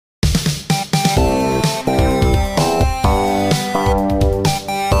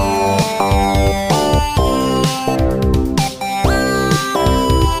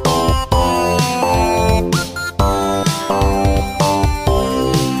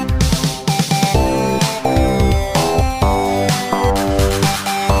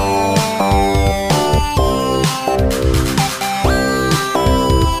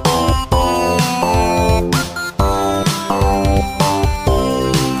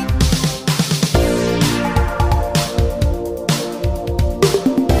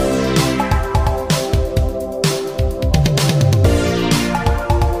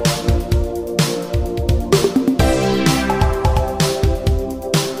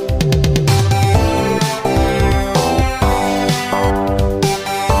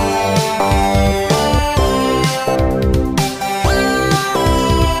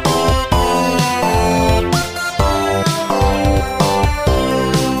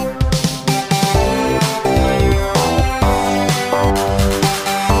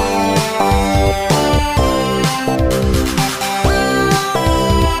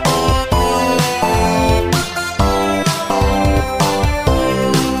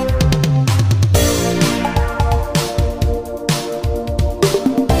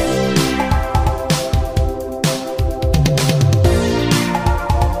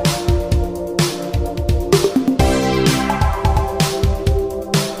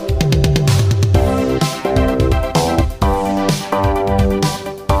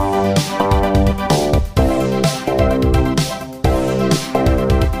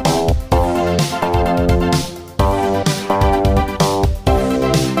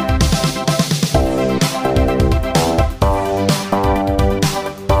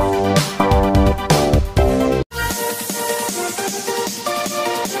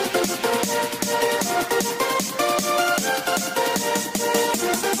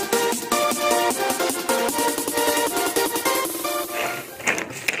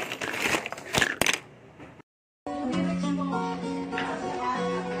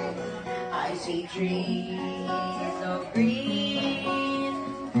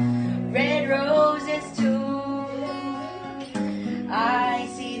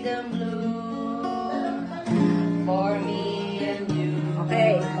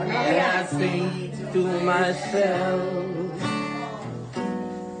think to myself,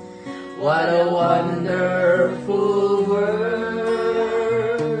 what a wonderful world.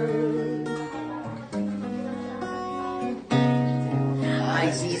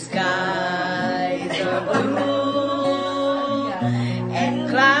 I see skies are blue and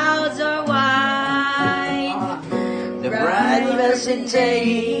clouds are white, the bright blessed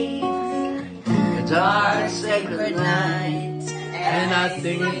day, the dark sacred night, and I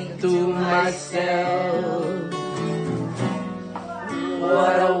think to myself,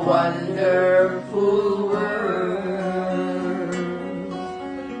 what a wonderful world.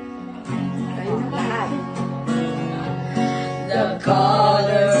 The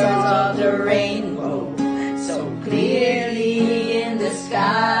colors of the rainbow, so clearly in the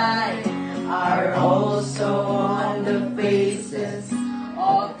sky, are also on the faces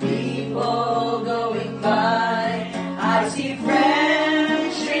of people going by. I see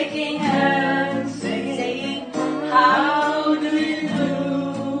friends shaking hands, saying, how do you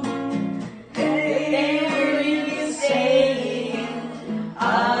do? They're really saying,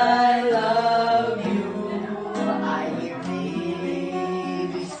 I love you. I hear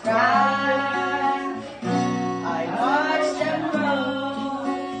babies cry, I watch them grow.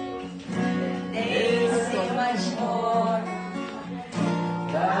 They say much more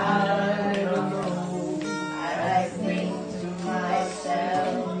than I don't know. And I think to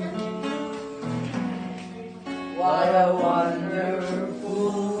myself, what a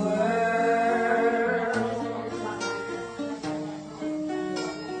wonderful world.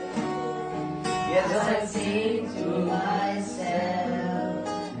 Yes, I think to myself,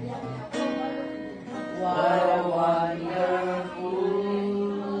 what a wonderful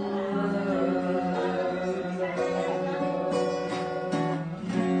world.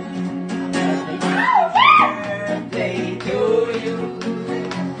 Happy birthday to you.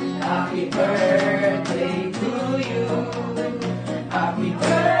 Happy birthday to you. Happy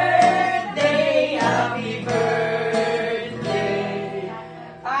birthday, happy birthday.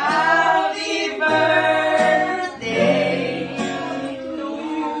 Happy birthday to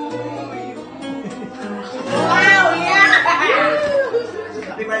you. Wow, yeah!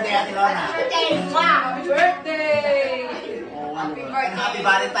 Happy birthday, Ate Lorna. Happy birthday! Happy birthday. Happy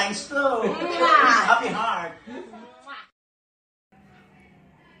Valentine's too. Happy heart.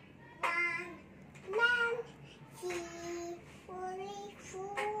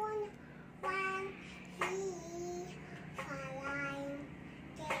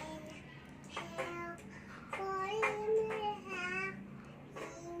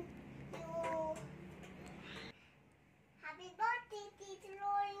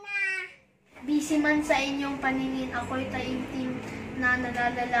 Busy man sa inyong paningin, ako'y taimtim na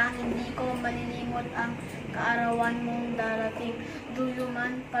nalalalangin. Di ko malilimot ang kaarawan mong darating. Dulo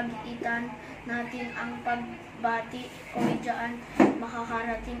man pag-itan natin ang pagbati ko'y dyan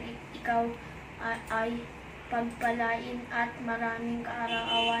makakarating. Ikaw ay pagpalain at maraming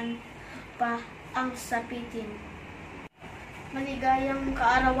kaarawan pa ang sapitin. Maligayang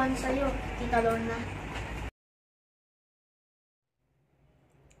kaarawan sa'yo, Tita Lorna.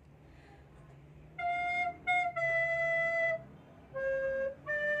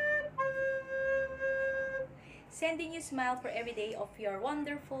 Sending you smile for every day of your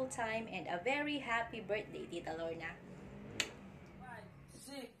wonderful time and a very happy birthday, Tita Lorna. 5,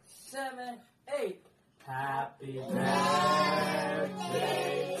 6, 7, 8. Happy birthday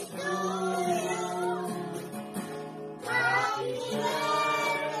to you. Happy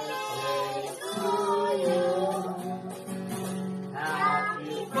birthday to you.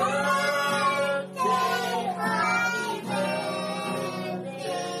 Happy birthday, happy birthday.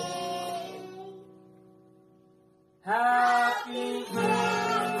 Happy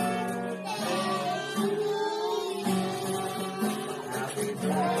birthday to you. Happy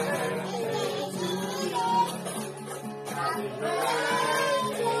birthday to you. Happy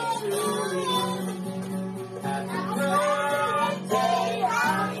birthday to you. Happy birthday,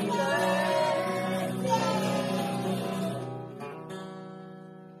 happy birthday.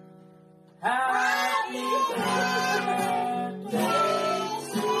 Happy birthday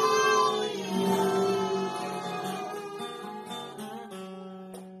to you.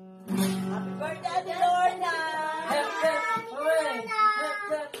 Happy birthday, Lorna! Hip, hip, hooray! Hip,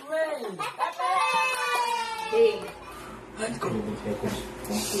 hip, hooray! Hey, Let's go.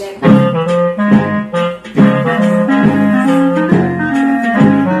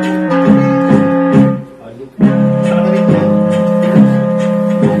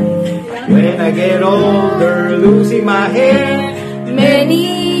 When I get older, losing my head,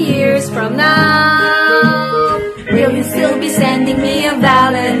 Many years from now, will you still be sending me a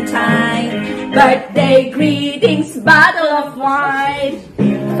Valentine? Birthday greetings, bottle of wine.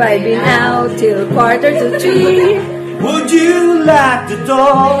 5 in out till 2:45. Would you like the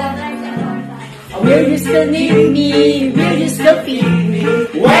door? Will you still need me? Will you still feed me?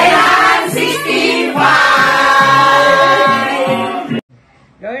 When I'm 65.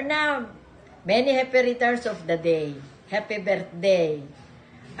 Lorna, many happy returns of the day. Happy birthday.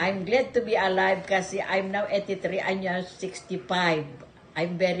 I'm glad to be alive kasi I'm now 83 and you're 65.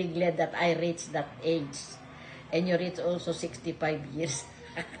 I'm very glad that I reached that age. And you reach also 65 years.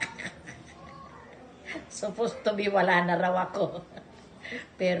 Supposed to be wala na raw ako.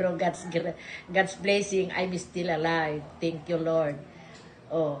 Pero God's blessing, I'm still alive. Thank you, Lord.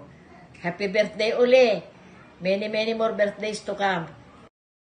 Oh, happy birthday uli. Many more birthdays to come.